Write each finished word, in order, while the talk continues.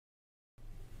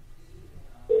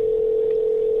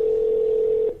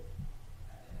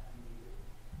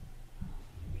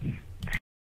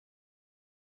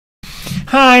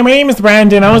Hi, my name is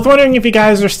Branden. I was wondering if you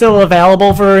guys are still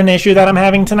available for an issue that I'm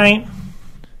having tonight.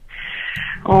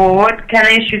 Oh, what kind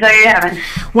of issues are you having?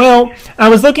 Well, I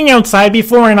was looking outside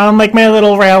before, and on like my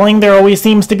little railing, there always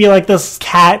seems to be like this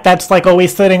cat that's like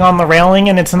always sitting on the railing,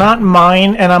 and it's not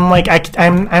mine. And I'm like,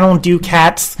 I don't do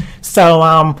cats, so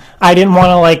I didn't want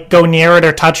to like go near it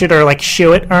or touch it or like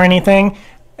shoo it or anything.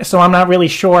 So I'm not really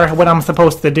sure what I'm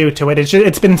supposed to do to it.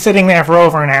 It's been sitting there for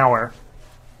over an hour.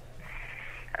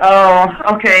 Oh,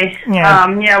 okay.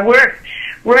 Yeah. Yeah,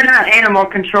 we're not animal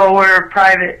control. We're a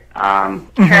private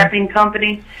trapping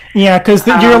company. Yeah, because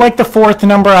you're like the fourth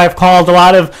number I've called. A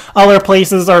lot of other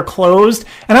places are closed,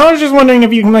 and I was just wondering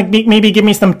if you can like maybe give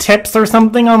me some tips or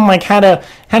something on like how to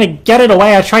get it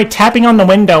away. I tried tapping on the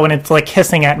window and it's like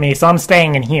hissing at me, so I'm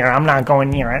staying in here. I'm not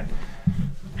going near it.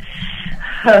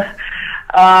 To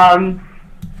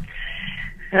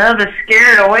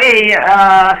scare it away,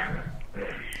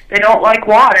 they don't like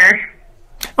water.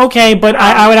 Okay, but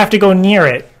I would have to go near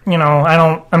it. You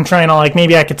know, I'm trying to like,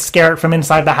 maybe I could scare it from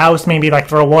inside the house, maybe like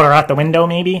throw water out the window,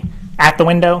 maybe? At the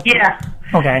window? Yeah.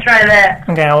 Okay. Try that.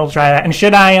 Okay, I will try that. And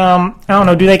should I don't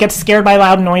know, do they get scared by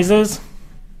loud noises?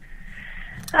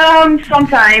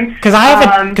 Sometimes. Because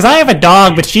I have a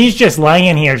dog, but she's just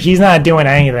laying here. She's not doing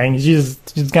anything. She's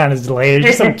kind of lazy.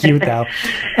 She's so cute though.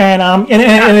 And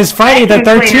it's Friday the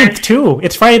 13th too.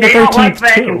 It's Friday the 13th They don't like too.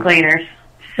 vacuum cleaners.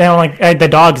 They don't like the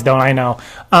dogs don't. I know.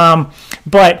 And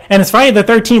it's Friday the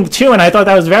 13th too. And I thought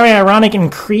that was very ironic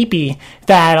and creepy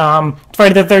that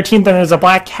Friday the 13th and there's a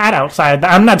black cat outside.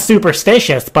 I'm not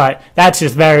superstitious, but that's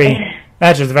just very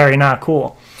not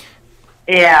cool.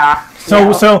 Yeah.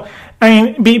 So.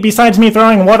 I mean, besides me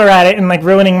throwing water at it and like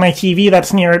ruining my TV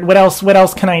that's near it, what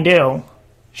else can I do?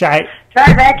 Should I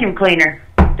try a vacuum cleaner?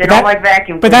 They don't like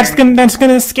vacuum cleaners. But that's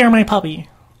gonna scare my puppy.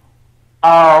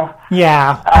 Oh.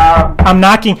 Yeah. I'm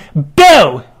knocking.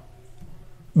 Boo!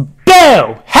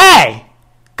 Boo! Hey!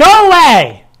 Go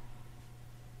away!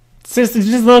 It's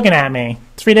just looking at me.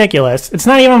 It's ridiculous. It's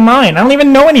not even mine. I don't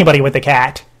even know anybody with a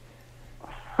cat.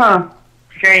 Huh.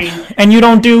 Strange. And you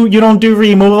don't do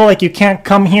removal, like you can't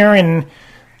come here and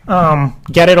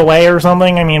get it away or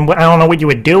something? I mean, I don't know what you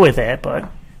would do with it, but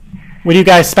what do you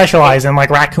guys specialize in,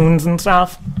 like raccoons and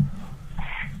stuff?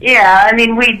 Yeah, I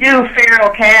mean, we do feral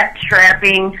cat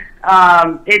trapping.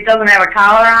 It doesn't have a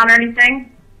collar on or anything.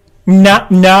 No,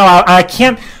 I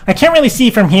can't really see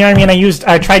from here. I mean,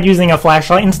 I tried using a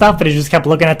flashlight and stuff, but it just kept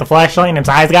looking at the flashlight and its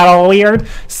eyes got all weird.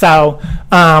 So,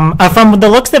 from the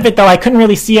looks of it, though, I couldn't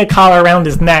really see a collar around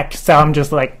his neck. So I'm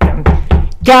just like,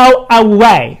 go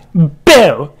away,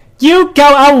 boo! You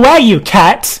go away, you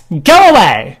cat! Go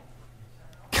away!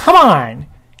 Come on,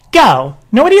 go!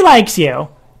 Nobody likes you.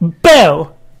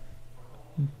 Boo!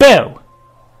 Boo!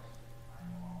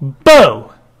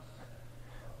 Boo!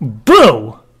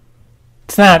 Boo!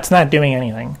 It's not doing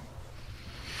anything.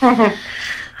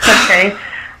 Okay.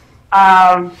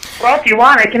 Well, if you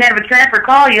want, I can have a trapper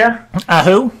call you.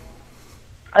 Who?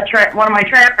 One of my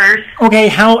trappers. Okay,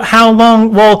 how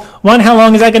long? Well, one, how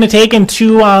long is that going to take? And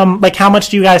two, like, how much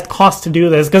do you guys cost to do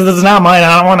this? Because it's not mine.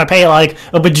 I don't want to pay like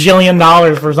 $1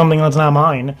 bajillion for something that's not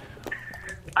mine.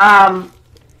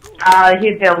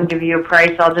 He'd be able to give you a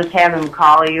price. I'll just have him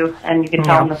call you, and you can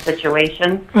tell him the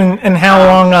situation. And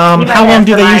how long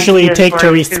do they usually take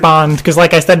to respond? Because,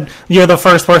 like I said, you're the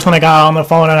first person I got on the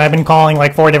phone, and I've been calling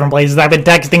like 4 different places. I've been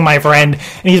texting my friend,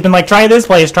 and he's been like, try this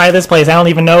place, try this place. I don't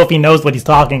even know if he knows what he's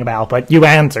talking about, but you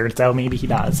answered, so maybe he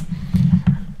does.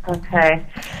 Okay.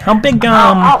 How big do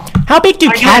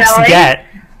cats get?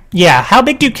 Yeah, how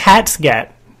big do cats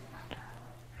get?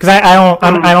 Because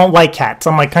I don't like cats.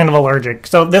 I'm like kind of allergic.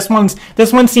 So this one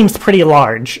seems pretty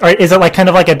large. Or is it like kind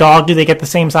of like a dog? Do they get the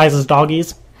same size as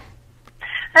doggies?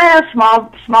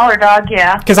 Smaller dog,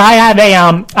 yeah. Because I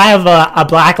have a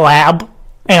black lab,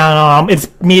 and it's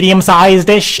medium sized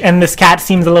ish, and this cat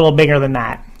seems a little bigger than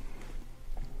that.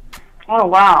 Oh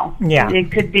wow. Yeah.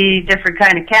 It could be different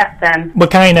kind of cat then.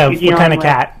 What kind of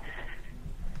cat?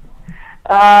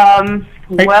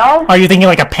 Well. Are you thinking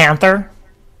like a panther?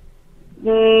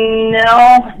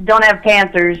 No, don't have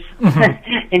panthers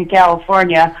in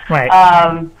California. Right.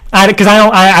 Because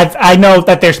I know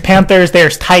that there's panthers,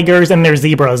 there's tigers, and there's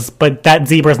zebras, but that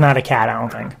zebra's not a cat, I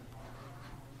don't think.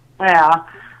 Yeah.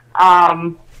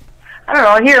 I don't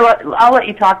know. Here, I'll let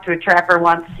you talk to a trapper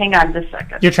once. Hang on just a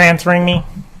second. You're transferring me?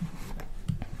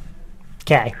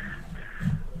 Okay.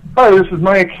 Hi, this is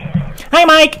Mike. Hi,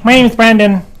 Mike. My name's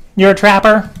Branden. You're a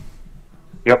trapper?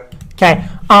 Yep. Okay.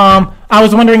 I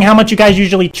was wondering how much you guys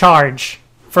usually charge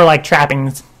for, like,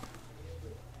 trappings.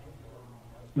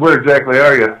 Where exactly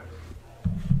are you?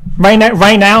 Right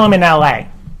now I'm in LA.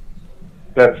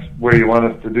 that's where you want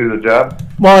us to do the job?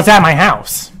 Well, it's at my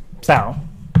house, so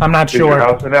I'm not Is your sure.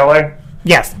 house in LA?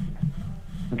 Yes.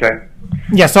 Okay.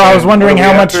 Yeah, so I was And wondering what are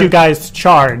how we much after? you guys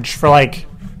charge for, like,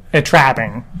 a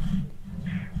trapping.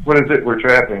 What is it we're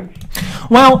trapping?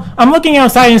 Well, I'm looking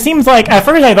outside, and it seems like, at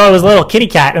first I thought it was a little kitty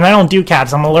cat, and I don't do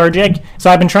cats, I'm allergic, so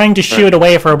I've been trying to shoo it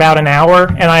away for about an hour,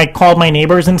 and I called my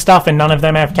neighbors and stuff, and none of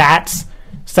them have cats,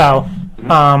 so,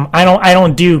 I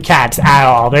don't do cats at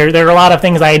all. There are a lot of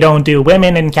things I don't do.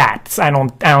 Women and cats, I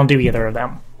don't do either of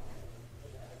them.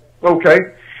 Okay.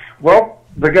 Well,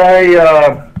 the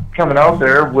guy coming out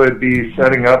there would be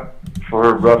setting up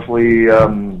for roughly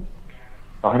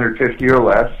 150 or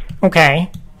less.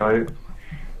 Okay.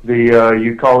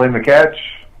 You call in the catch,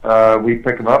 we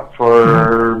pick them up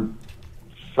for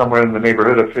somewhere in the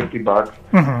neighborhood of $50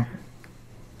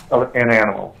 an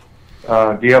animal.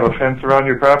 Do you have a fence around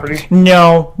your property?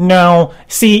 No.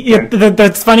 See,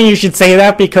 that's funny you should say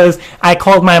that, because I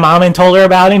called my mom and told her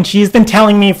about it, and she's been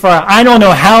telling me for I don't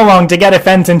know how long to get a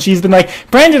fence, and she's been like,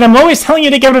 Branden, I'm always telling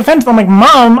you to get a fence. I'm like,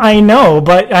 Mom, I know,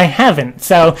 but I haven't.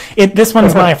 So this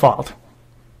one's my fault.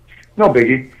 No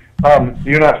biggie.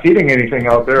 You're not feeding anything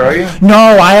out there, are you? No,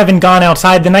 I haven't gone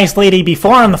outside. The nice lady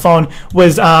before on the phone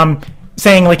was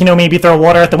saying, like, maybe throw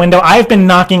water at the window. I've been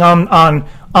knocking on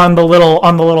the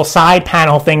little side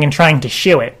panel thing and trying to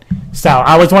shoo it. So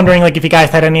I was wondering, like, if you guys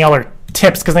had any other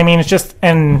tips, because I mean, it's just,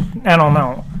 and I don't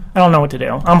know what to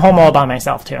do. I'm home all by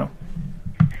myself too.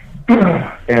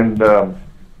 And the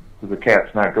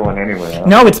cat's not going anywhere. Huh?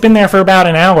 No, it's been there for about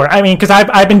an hour. I mean, because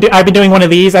I've been doing one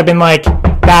of these. I've been like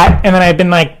that, and then I've been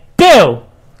like, "Boo,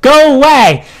 go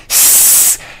away,"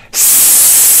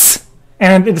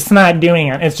 and it's not doing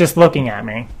it. It's just looking at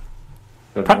me.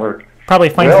 Doesn't work. Probably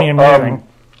finds me amusing.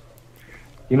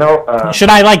 Should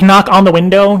I, like, knock on the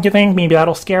window? You think maybe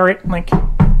that'll scare it? Like,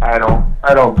 I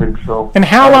don't think so. and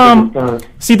how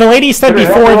see, the lady said Did it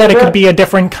before help that it a could bit? be a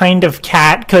different kind of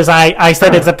cat, because I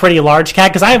said it's a pretty large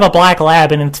cat, because I have a black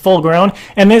lab and it's full grown,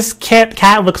 and this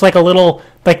cat looks like a little,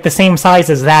 like, the same size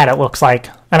as that, it looks like,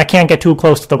 and I can't get too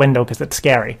close to the window because it's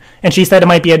scary. And she said it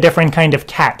might be a different kind of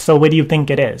cat. So what do you think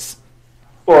it is?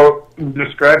 Well,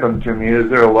 describe them to me. Is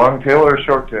there a long tail or a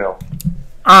short tail?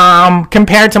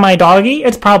 Compared to my doggy,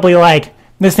 it's probably like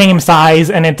the same size,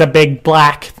 and it's a big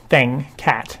black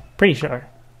cat. Pretty sure.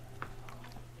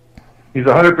 He's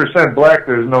 100% black.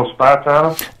 There's no spots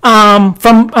on him.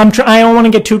 I don't want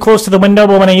to get too close to the window,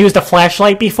 but when I used a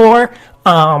flashlight before,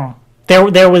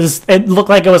 it looked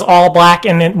like it was all black,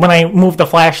 and then when I moved the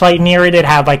flashlight near it, it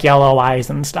had like yellow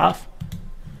eyes and stuff.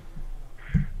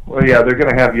 Well, yeah, they're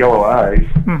going to have yellow eyes.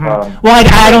 Mm-hmm. Well,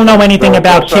 I don't know anything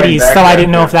about shine kitties, back so I at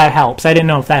didn't know you. if that helps. I didn't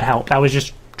know if that helped. I was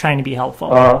just trying to be helpful.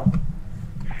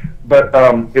 But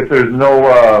if there's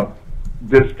no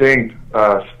distinct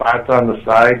spots on the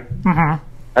side, I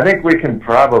think we can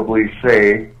probably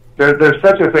say there's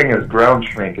such a thing as ground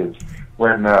shrinkage.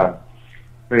 When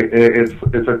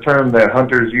it's a term that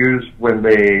hunters use when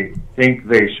they think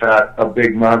they shot a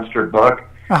big monster buck,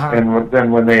 and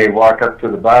then when they walk up to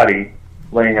the body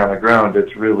laying on the ground,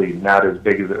 it's really not as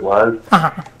big as it was.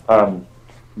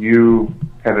 You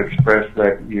have expressed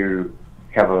that you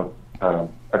have a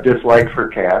dislike for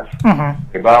cats.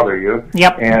 They bother you.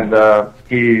 Yep. And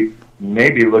he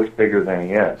maybe looks bigger than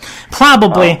he is.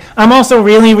 Probably. I'm also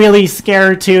really, really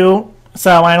scared too,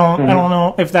 so I don't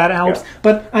know if that helps. Yeah.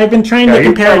 But I've been trying to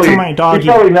compare it to my doggy.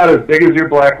 He's probably not as big as your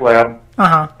black lab.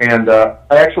 And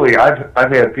actually,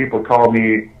 I've had people call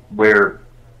me where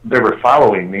they were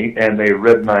following me and they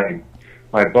read my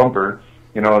bumper.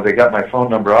 You know, they got my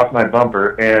phone number off my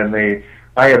bumper, and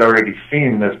I had already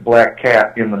seen this black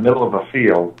cat in the middle of a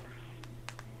field.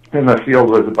 And the field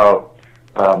was about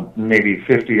maybe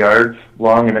 50 yards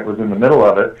long, and it was in the middle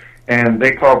of it. And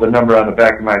they called the number on the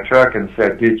back of my truck and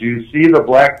said, "Did you see the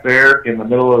black bear in the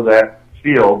middle of that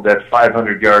field that's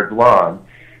 500 yards long?"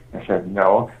 I said,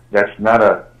 "No, that's not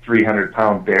a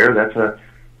 300-pound bear. That's a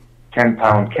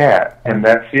 10-pound cat. And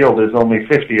that field is only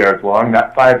 50 yards long,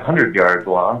 not 500 yards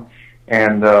long."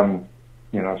 And,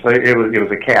 so it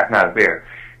was a cat, not a bear.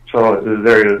 So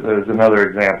there's another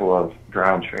example of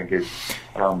ground shrinkage.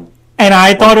 And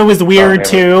I thought it was weird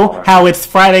too, how it's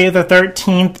Friday the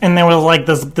 13th, and there was like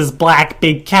this black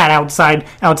big cat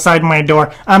outside my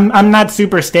door. I'm not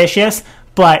superstitious,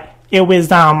 but it was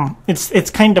it's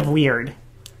kind of weird.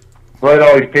 Well, it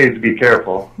always pays to be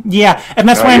careful. Yeah, and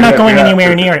that's why I'm not going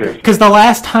anywhere near it. Because the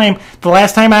last time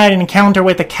I had an encounter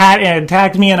with a cat and it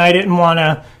attacked me, and I didn't want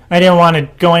to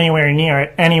go anywhere near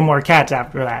it. Any more cats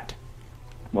after that.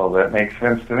 Well, that makes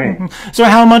sense to me. So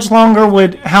how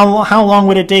long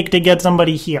would it take to get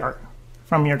somebody here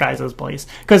from your guys' place.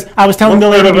 Because I was telling the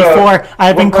lady before,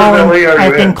 I've been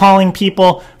calling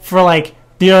people for like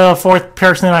the fourth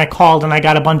person I called, and I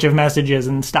got a bunch of messages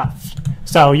and stuff.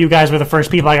 So you guys were the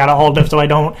first people I got a hold of. So I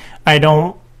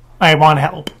want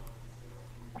help.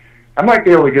 I might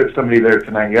be able to get somebody there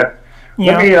tonight yet.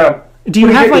 Yeah. Do you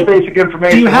have like basic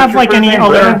information? Do you have like any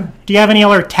other? Do you have any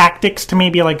other tactics to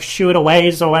maybe like shoo it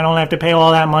away so I don't have to pay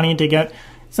all that money to get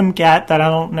some cat that I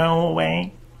don't know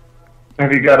away?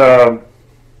 Have you got a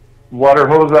water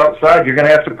hose outside? You're going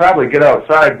to have to probably get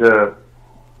outside to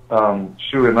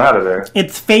shoo him out of there.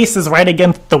 Its face is right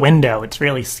against the window. It's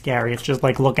really scary. It's just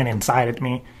like looking inside at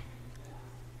me.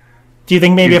 Do you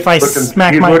think maybe if I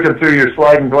smack my... He's looking through your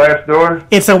sliding glass door?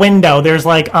 It's a window. There's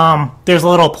like, there's a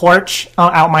little porch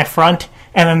out my front,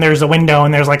 and then there's a window,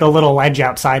 and there's like a little ledge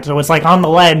outside. So it's like on the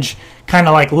ledge, kind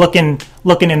of like looking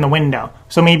in the window.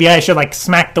 So maybe I should like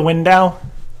smack the window.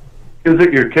 Is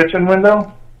it your kitchen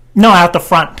window? No, out the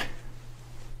front.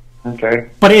 Okay.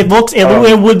 But it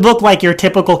would look like your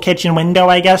typical kitchen window,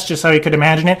 I guess, just so you could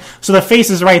imagine it. So the face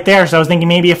is right there, so I was thinking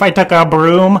maybe if I took a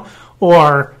broom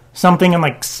or something and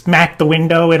like smack the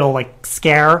window, it'll like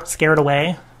scare it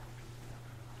away.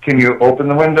 Can you open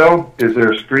the window? Is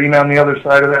there a screen on the other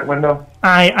side of that window?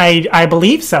 I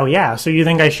believe so, yeah. So you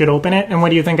think I should open it? And what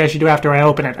do you think I should do after I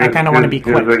open it? I kind of want to be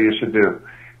quick. Here's what you should do.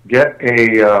 Get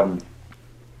a,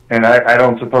 and I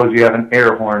don't suppose you have an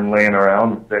air horn laying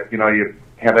around that, you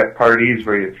have at parties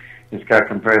where it's got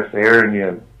compressed air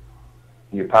and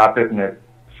you pop it and it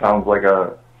sounds like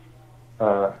a...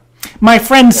 My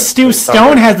friend Stu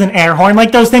Stone has an air horn,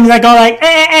 like those things that go like,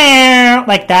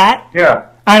 like that. Yeah.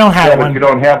 I don't have one. But you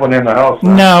don't have one in the house.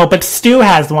 Huh? No, but Stu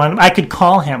has one. I could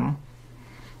call him.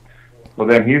 Well,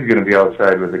 then he's going to be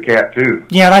outside with the cat, too.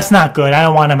 Yeah, that's not good. I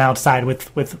don't want him outside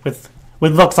with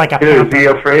looks like a Panther. Is he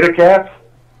afraid of cats?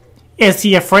 Is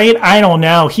he afraid? I don't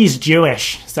know. He's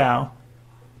Jewish, so...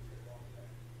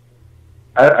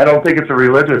 I don't think it's a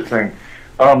religious thing.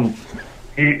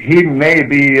 He may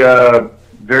be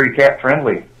very cat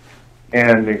friendly,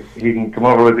 and he can come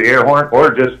over with the air horn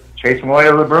or just chase him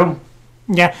away with a broom.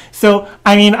 Yeah. So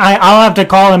I mean, I'll have to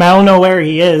call him. I don't know where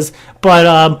he is,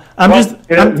 but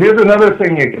here's another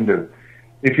thing you can do.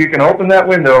 If you can open that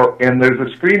window and there's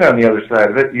a screen on the other side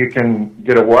of it, you can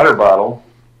get a water bottle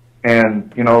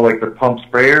and like the pump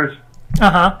sprayers.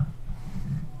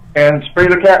 And spray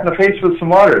the cat in the face with some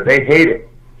water. They hate it.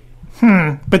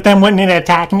 But then wouldn't it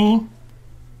attack me?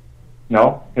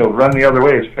 No, he'll run the other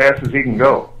way as fast as he can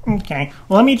go. Okay.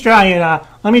 Well, let me try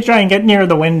and get near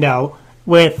the window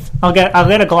with. I'll get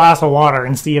a glass of water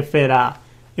and see if it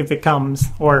comes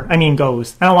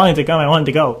goes. I don't want it to come. I want it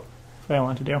to go. That's what I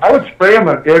want to do. I would spray him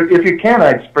if you can.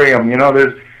 I'd spray him.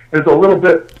 There's a little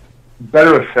bit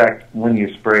better effect when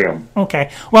you spray them.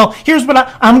 Okay. Well, here's what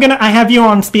I have you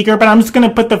on speaker, but I'm just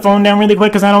gonna put the phone down really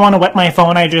quick because I don't want to wet my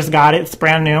phone. I just got it. It's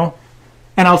brand new.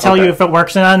 And I'll tell you if it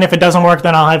works or not, and if it doesn't work,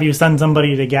 then I'll have you send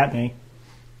somebody to get me.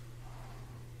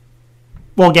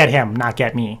 Well, get him, not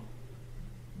get me.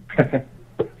 So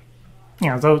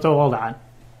hold on.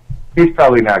 He's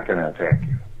probably not going to attack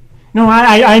you. No,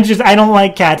 I don't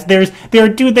like cats. There are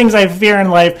two things I fear in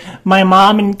life: my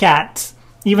mom and cats.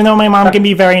 Even though my mom can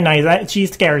be very nice, she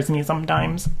scares me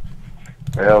sometimes.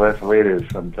 Well, that's the way it is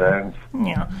sometimes.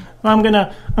 Yeah. Well,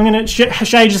 should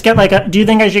I just get do you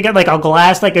think I should get like a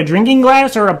glass, like a drinking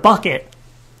glass, or a bucket?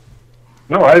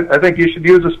 No, I think you should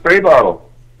use a spray bottle.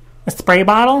 A spray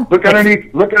bottle? Look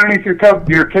underneath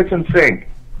your kitchen sink.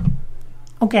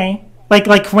 Okay. Like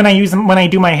when I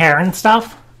do my hair and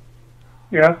stuff?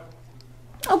 Yeah.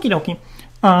 Okie dokie.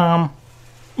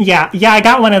 Yeah, I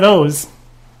got one of those.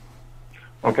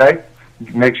 Okay.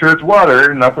 Make sure it's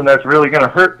water, nothing that's really going to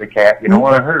hurt the cat. You don't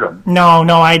want to hurt him. No,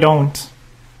 I don't.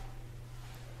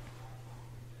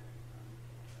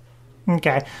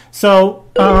 Okay. So,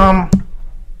 hold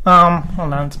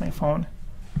on, it's my phone.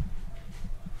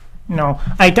 No,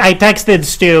 I texted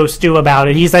Stu about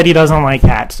it. He said he doesn't like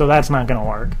cats, so that's not going to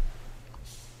work.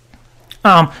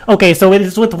 Okay, so it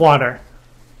is with water.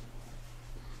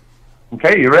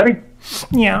 Okay, you ready?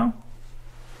 Yeah.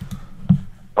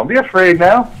 Don't be afraid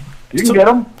now. You can get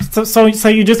them. So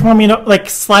you just want me to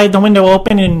slide the window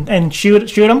open and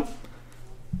shoot them?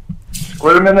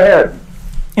 Squirt them in the head.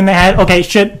 In the head? Okay.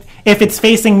 If it's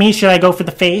facing me, should I go for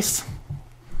the face?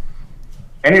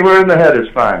 Anywhere in the head is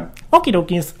fine. Okie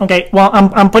dokies. Okay. Well,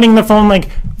 I'm putting the phone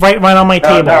right on my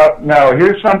table. Now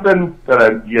here's something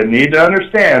that you need to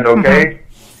understand. Okay,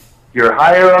 You're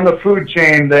higher on the food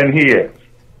chain than he is.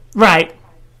 Right.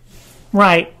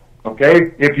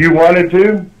 Okay. If you wanted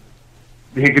to,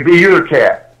 he could be your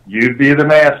cat. You'd be the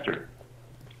master.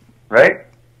 Right?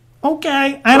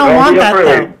 Okay, I don't want that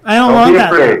though. I don't want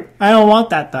that though. I don't want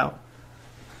that though.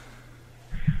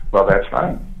 Well, that's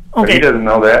fine. Okay. But he doesn't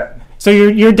know that. So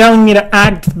you're telling me to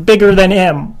act bigger than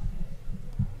him?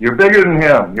 You're bigger than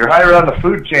him. You're higher on the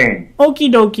food chain.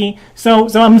 Okie dokie. So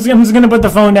I'm just gonna put the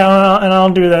phone down and I'll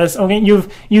do this. Okay,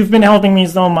 you've been helping me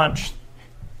so much.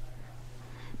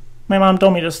 My mom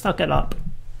told me to suck it up.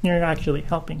 You're actually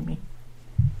helping me.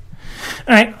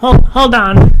 All right, hold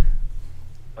on.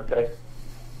 Okay.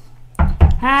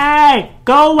 Hey,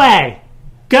 go away.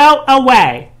 Go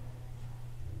away.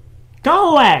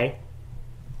 Go away.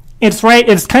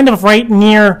 It's kind of right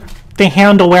near the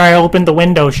handle where I opened the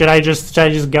window. Should I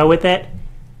just go with it?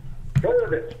 Go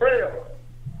with it. Spray him.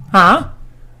 Huh?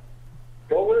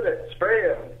 Go with it. Spray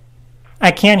him.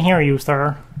 I can't hear you,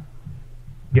 sir.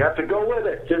 You have to go with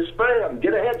it. Just spray him.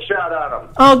 Get a headshot on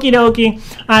him. Okie dokie.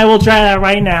 I will try that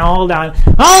right now. Hold on.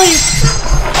 Holy...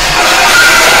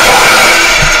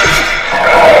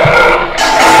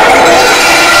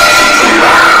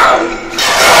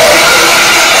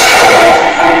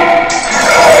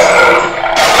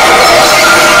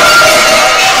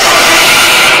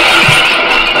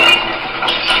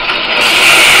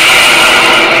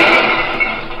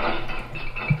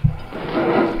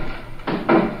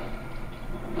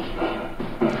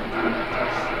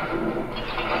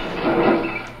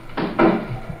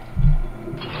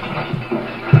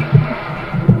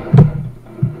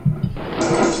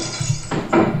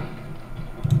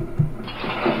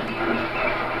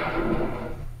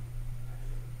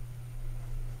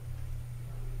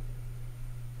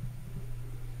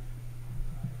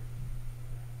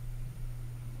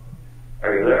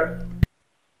 Are you there?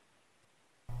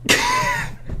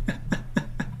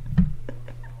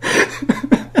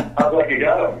 Sounds like you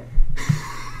got him.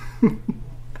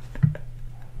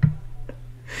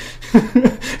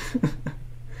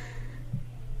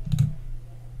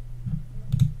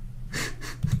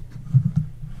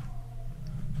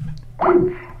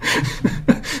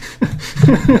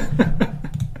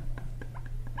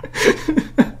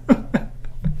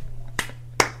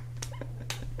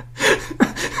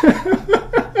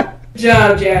 Good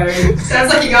job, Jerry.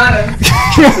 Sounds like you got him.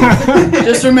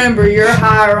 Just remember, you're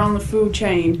higher on the food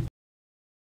chain.